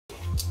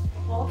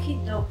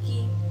Okie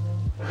dokie.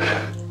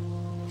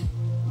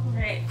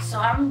 Alright, so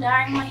I'm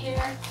dyeing my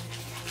hair.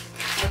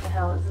 What the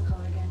hell is the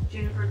color again?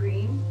 Juniper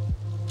Green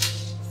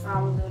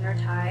from Lunar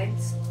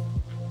Tides.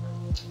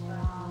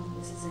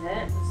 This is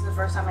it. This is the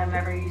first time I'm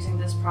ever using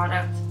this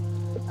product.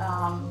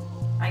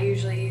 I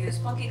usually use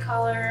Punky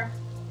Color,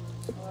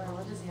 or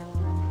what is the other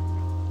one?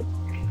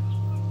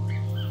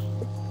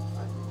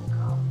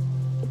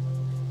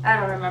 I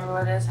don't remember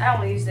what it is. I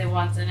only used it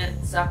once and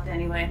it sucked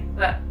anyway.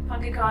 But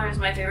Punky Color is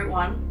my favorite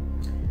one.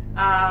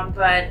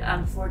 But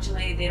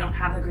unfortunately they don't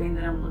have the green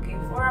that I'm looking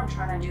for. I'm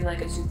trying to do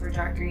like a super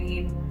dark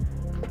green.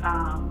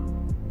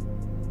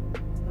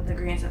 But the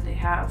greens that they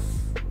have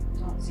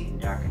don't seem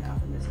dark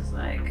enough, and this is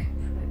like,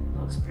 it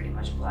looks pretty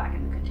much black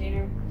in the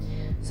container.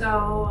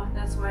 So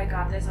that's why I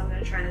got this. I'm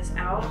gonna try this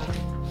out.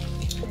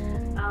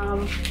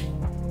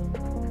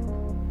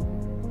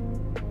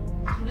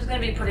 I'm just gonna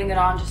be putting it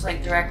on just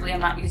like directly. I'm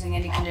not using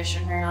any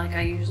conditioner like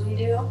I usually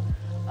do,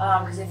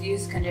 because if you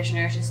use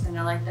conditioner, it's just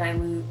gonna like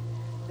dilute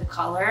the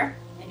color.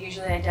 And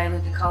usually I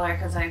dilute the color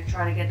because I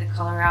try to get the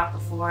color out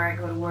before I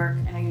go to work,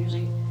 and I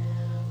usually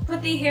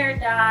put the hair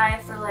dye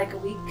for like a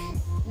week.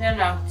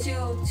 No,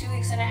 two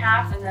weeks and a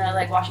half, and then I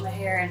like wash my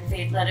hair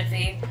and let it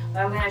fade.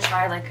 But I'm gonna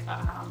try like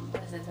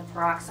what is it, the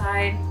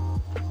peroxide?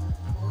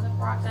 Is it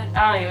peroxide?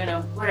 I don't even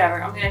know.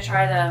 Whatever. I'm gonna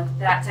try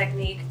that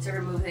technique to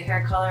remove the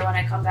hair color when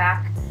I come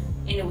back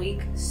in a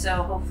week.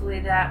 So hopefully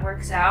that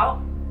works out.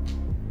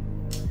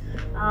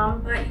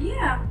 But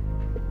yeah,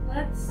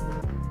 let's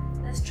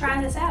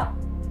try this out.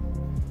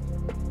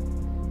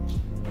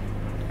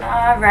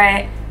 All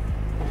right,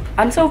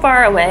 I'm so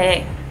far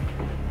away.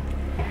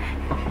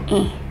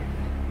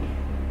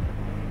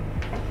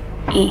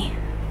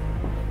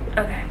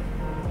 Okay.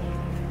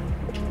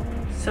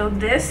 So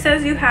this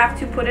says you have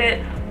to put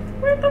it,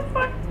 where the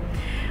fuck?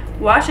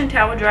 Wash and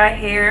towel dry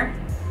hair.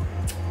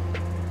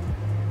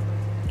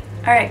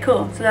 All right,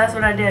 cool. So that's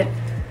what I did.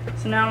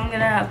 So now I'm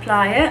gonna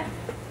apply it.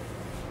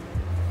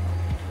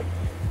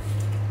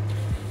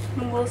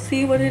 And we'll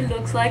see what it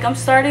looks like. I'm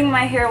starting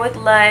my hair with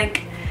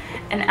like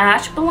an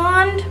ash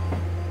blonde.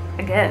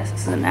 I guess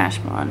this is an ash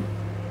blonde.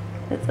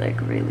 It's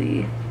like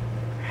really,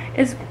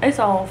 it's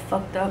all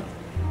fucked up.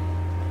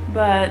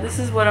 But this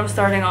is what I'm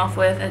starting off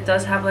with. It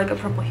does have like a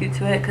purple hue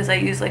to it because I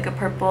use like a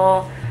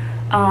purple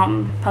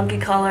Punky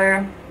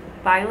Color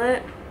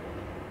violet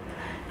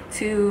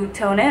to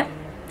tone it.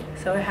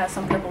 So it has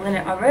some purple in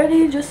it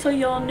already, just so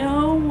y'all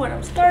know what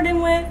I'm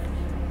starting with.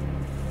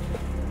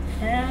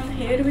 And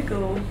here we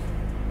go.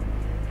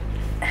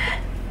 It's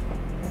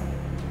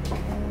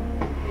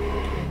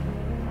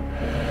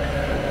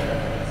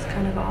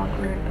kind of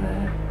awkward,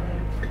 but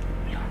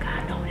you don't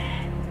gotta know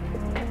that.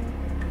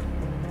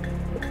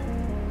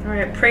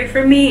 Alright, pray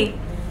for me.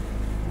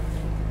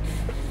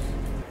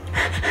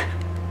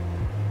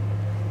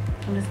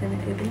 I'm just gonna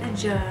open the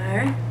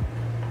jar.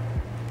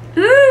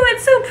 Ooh,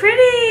 it's so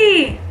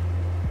pretty!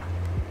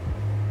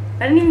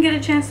 I didn't even get a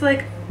chance to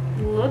like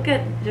look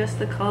at just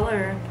the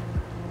color.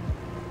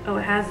 Oh,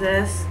 it has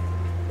this.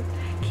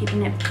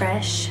 Keeping it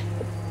fresh.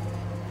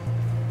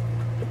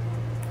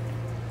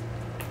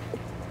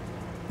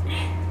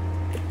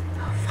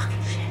 Oh,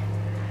 fucking shit.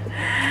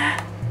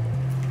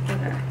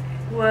 Okay.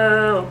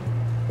 Whoa.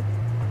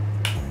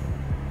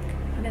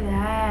 Look at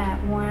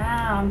that.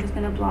 Wow. I'm just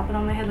gonna plop it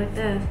on my head like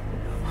this.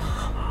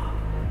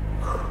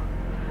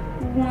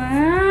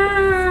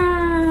 Wow.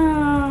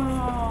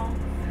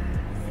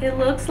 It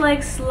looks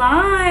like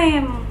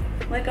slime.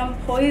 Like I'm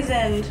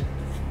poisoned.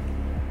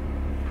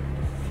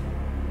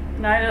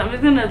 No, I'm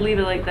just gonna leave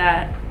it like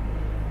that.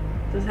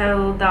 Just had a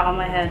little dot on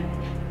my head.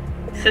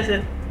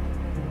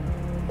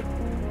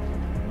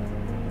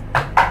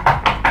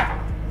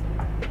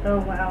 Oh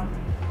wow.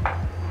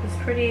 It's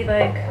pretty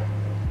like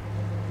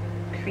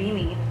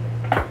creamy.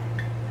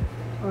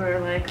 Or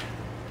like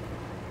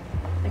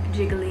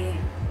jiggly.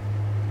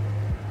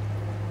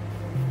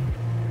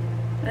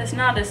 It's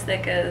not as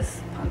thick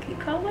as Punky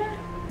Color.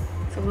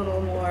 It's a little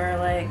more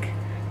like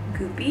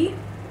goopy.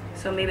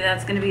 So maybe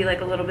that's gonna be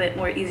like a little bit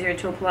more easier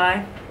to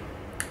apply.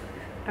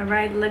 All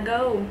right, let's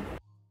go.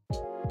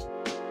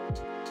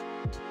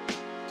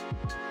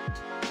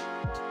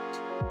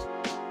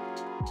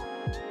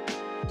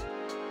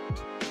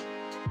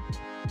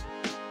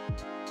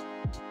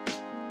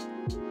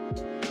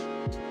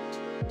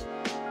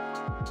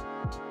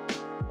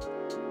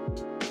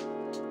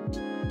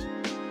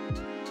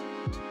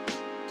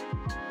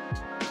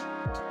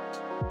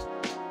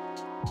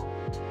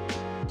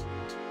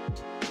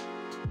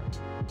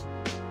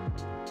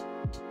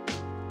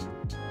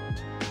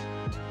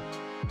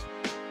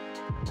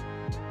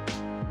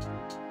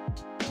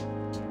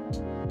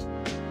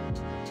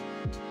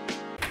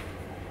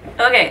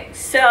 Okay,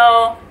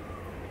 so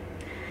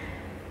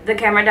the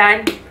camera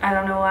died. I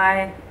don't know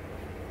why,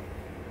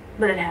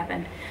 but it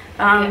happened.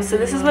 So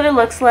this is what it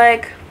looks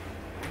like.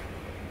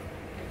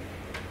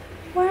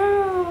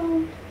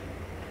 Wow,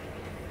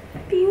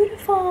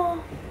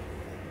 beautiful.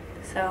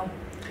 So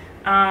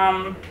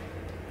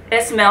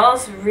it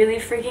smells really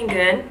freaking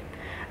good,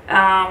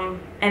 and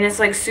it's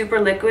like super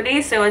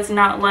liquidy, so it's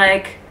not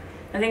like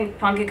I think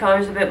Punky Color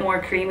is a bit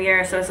more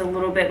creamier, so it's a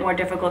little bit more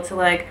difficult to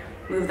like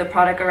move the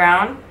product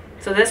around.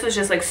 So this was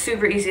just like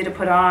super easy to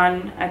put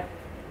on.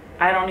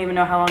 I don't even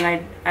know how long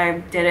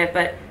I did it,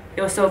 but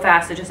it was so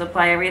fast to just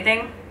apply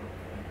everything.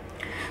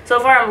 So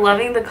far I'm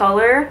loving the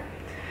color.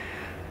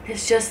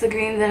 It's just the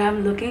green that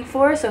I'm looking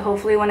for, so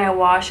hopefully when I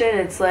wash it,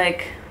 it's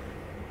like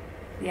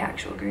the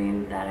actual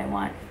green that I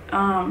want.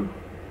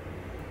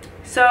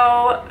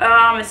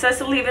 It says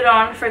to leave it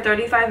on for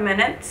 35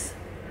 minutes.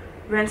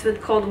 Rinse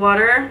with cold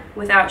water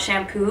without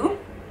shampoo.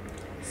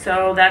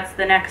 So that's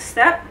the next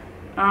step.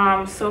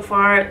 So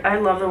far I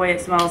love the way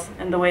it smells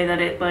and the way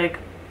that it like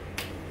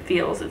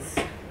feels.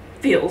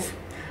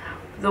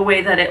 The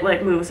way that it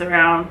like moves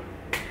around.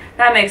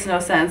 That makes no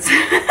sense.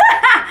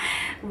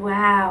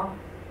 Wow,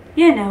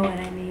 you know what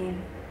I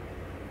mean.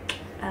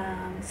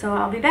 So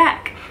I'll be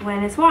back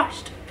when it's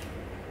washed.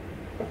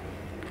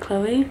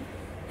 Chloe.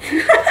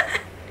 This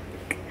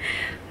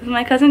is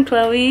my cousin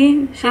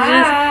Chloe. She's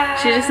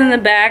just in the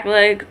back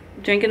like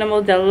drinking a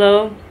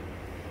Modelo.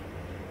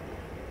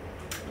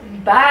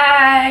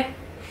 Bye.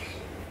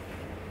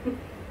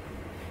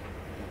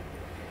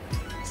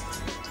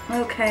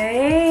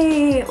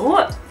 Okay.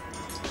 Ooh.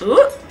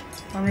 Ooh.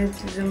 Let me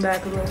zoom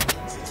back a little.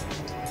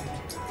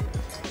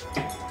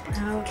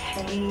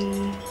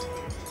 Okay.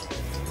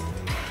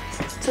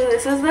 So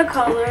this is the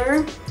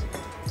color.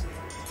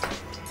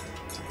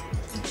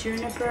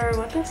 Juniper,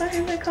 what the fuck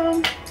is it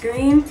called?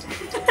 Green.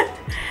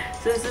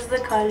 So this is the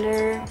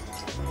color.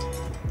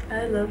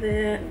 I love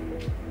it.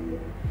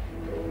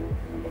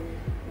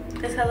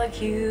 It's hella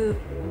cute.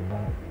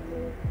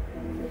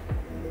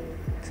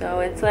 So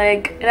it's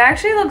like, it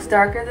actually looks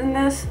darker than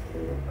this,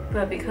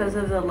 but because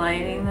of the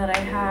lighting that I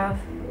have,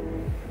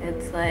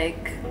 it's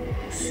like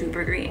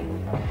super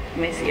green. Let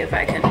me see if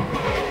I can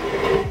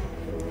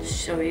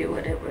show you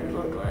what it would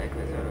look like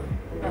with a,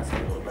 that's a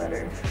little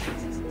better.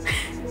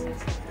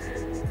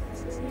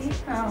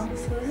 Oh,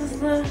 so this is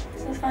the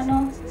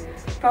final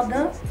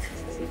product.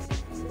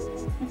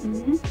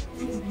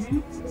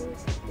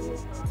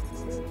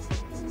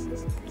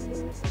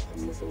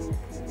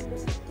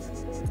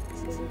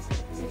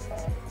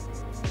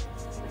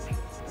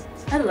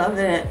 I love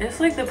it. It's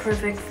like the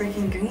perfect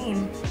freaking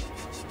green.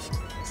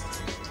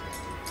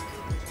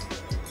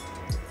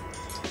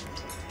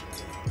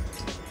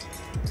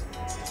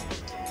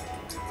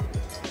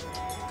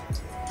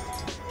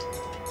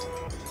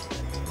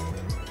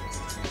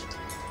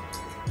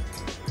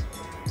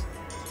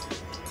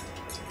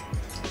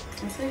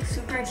 It's like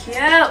super cute.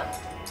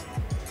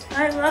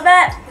 I love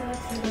it.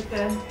 That's really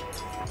good.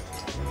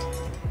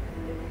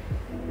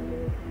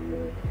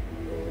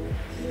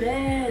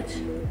 Bitch.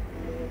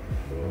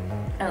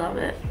 I love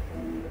it.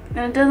 And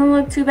it doesn't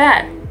look too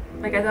bad.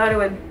 Like I thought it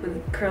would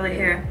with curly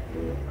hair.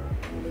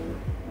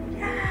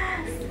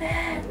 Yes,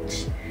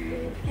 bitch.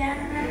 Yes.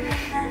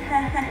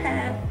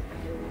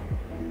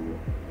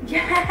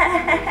 Yes.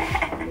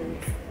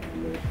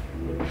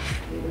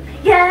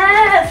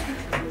 Yes.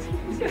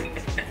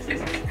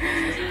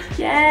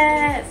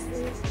 Yes.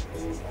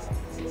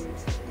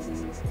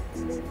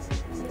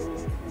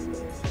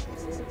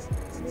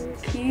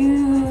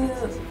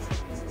 Cute.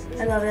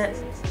 I love it.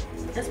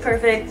 It's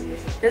perfect.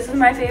 This is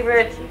my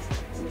favorite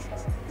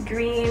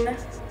green,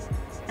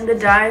 and the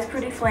dye is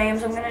Pretty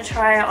Flames. I'm gonna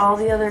try all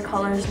the other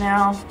colors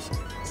now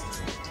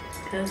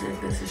because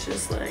this is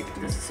just like,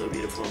 this is so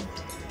beautiful.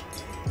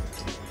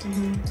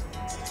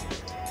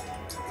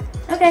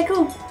 Okay,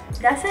 cool.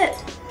 That's it.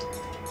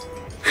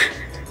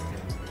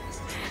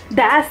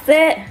 That's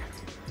it.